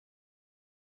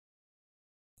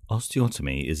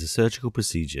Osteotomy is a surgical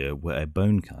procedure where a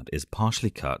bone cut is partially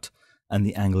cut and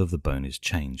the angle of the bone is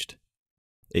changed.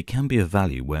 It can be of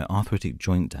value where arthritic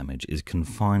joint damage is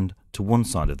confined to one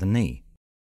side of the knee.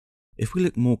 If we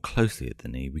look more closely at the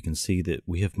knee, we can see that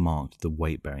we have marked the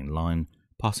weight-bearing line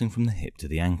passing from the hip to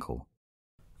the ankle.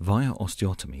 Via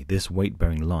osteotomy, this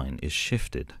weight-bearing line is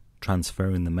shifted,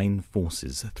 transferring the main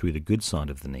forces through the good side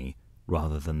of the knee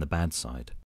rather than the bad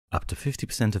side. Up to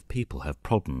 50% of people have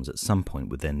problems at some point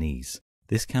with their knees.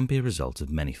 This can be a result of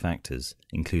many factors,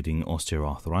 including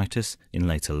osteoarthritis in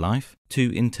later life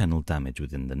to internal damage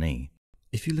within the knee.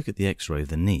 If you look at the X-ray of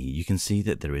the knee, you can see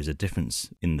that there is a difference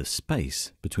in the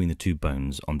space between the two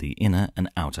bones on the inner and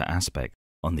outer aspect.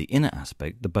 On the inner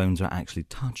aspect, the bones are actually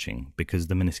touching because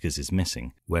the meniscus is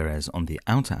missing, whereas on the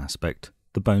outer aspect,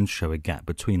 the bones show a gap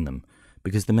between them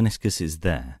because the meniscus is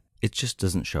there. It just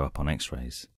doesn't show up on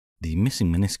X-rays. The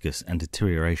missing meniscus and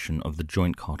deterioration of the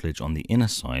joint cartilage on the inner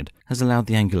side has allowed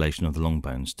the angulation of the long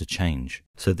bones to change.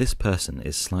 So this person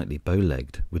is slightly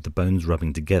bow-legged with the bones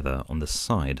rubbing together on the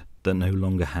side that no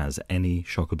longer has any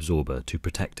shock absorber to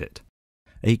protect it.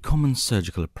 A common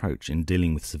surgical approach in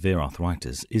dealing with severe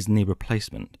arthritis is knee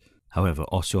replacement. However,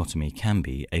 osteotomy can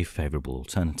be a favourable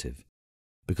alternative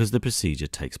because the procedure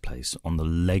takes place on the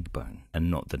leg bone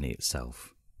and not the knee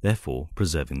itself, therefore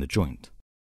preserving the joint.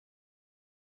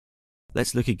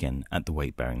 Let's look again at the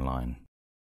weight-bearing line.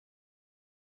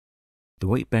 The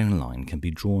weight-bearing line can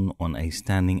be drawn on a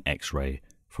standing X-ray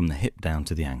from the hip down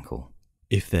to the ankle.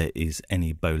 If there is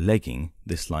any bow-legging,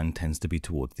 this line tends to be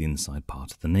towards the inside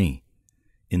part of the knee.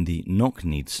 In the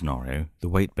knock-kneed scenario, the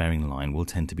weight-bearing line will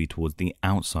tend to be towards the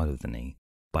outside of the knee.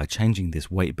 By changing this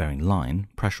weight-bearing line,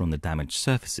 pressure on the damaged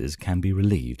surfaces can be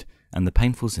relieved and the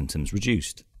painful symptoms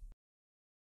reduced.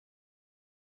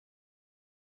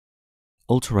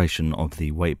 Alteration of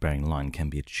the weight-bearing line can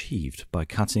be achieved by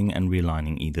cutting and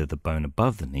realigning either the bone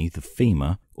above the knee, the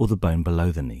femur, or the bone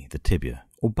below the knee, the tibia,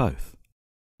 or both.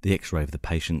 The X-ray of the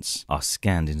patients are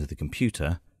scanned into the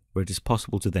computer, where it is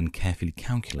possible to then carefully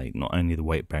calculate not only the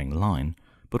weight-bearing line,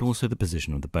 but also the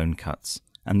position of the bone cuts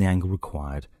and the angle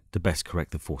required to best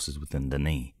correct the forces within the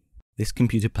knee. This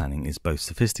computer planning is both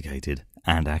sophisticated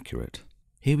and accurate.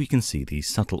 Here we can see the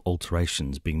subtle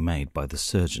alterations being made by the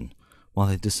surgeon, while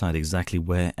they decide exactly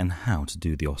where and how to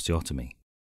do the osteotomy.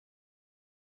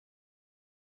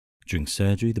 During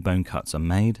surgery, the bone cuts are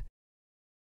made,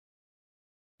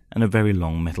 and a very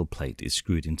long metal plate is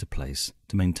screwed into place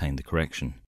to maintain the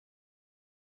correction.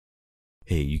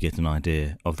 Here you get an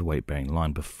idea of the weight-bearing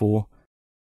line before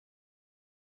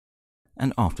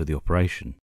and after the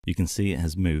operation. You can see it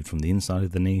has moved from the inside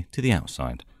of the knee to the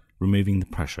outside, removing the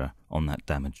pressure on that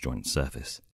damaged joint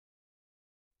surface.